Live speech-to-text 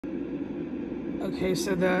Okay,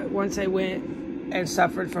 so once I went and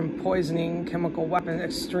suffered from poisoning, chemical weapon,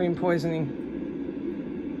 extreme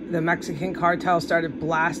poisoning, the Mexican cartel started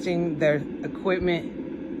blasting their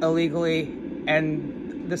equipment illegally,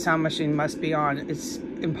 and the sound machine must be on. It's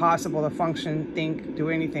impossible to function, think, do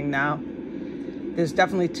anything now. There's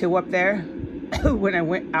definitely two up there. When I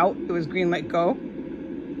went out, it was green light, go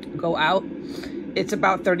out. It's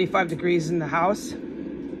about 35 degrees in the house.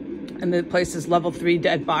 And the place is level 3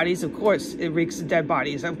 dead bodies. Of course, it reeks of dead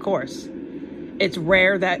bodies, of course. It's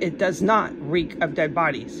rare that it does not reek of dead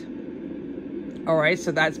bodies. All right,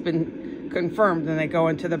 so that's been confirmed. And I go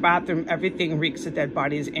into the bathroom, everything reeks of dead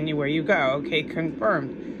bodies anywhere you go. Okay,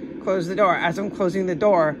 confirmed. Close the door. As I'm closing the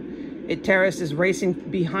door, terrorists is racing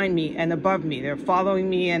behind me and above me. They're following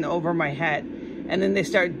me and over my head. And then they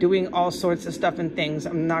start doing all sorts of stuff and things.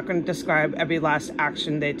 I'm not going to describe every last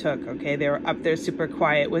action they took, okay? They were up there super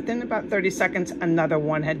quiet. Within about 30 seconds, another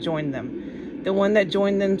one had joined them. The one that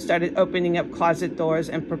joined them started opening up closet doors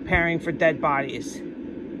and preparing for dead bodies,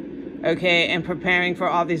 okay? And preparing for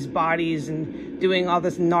all these bodies and doing all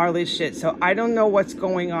this gnarly shit. So I don't know what's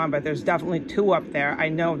going on, but there's definitely two up there. I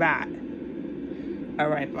know that. All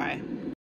right, bye.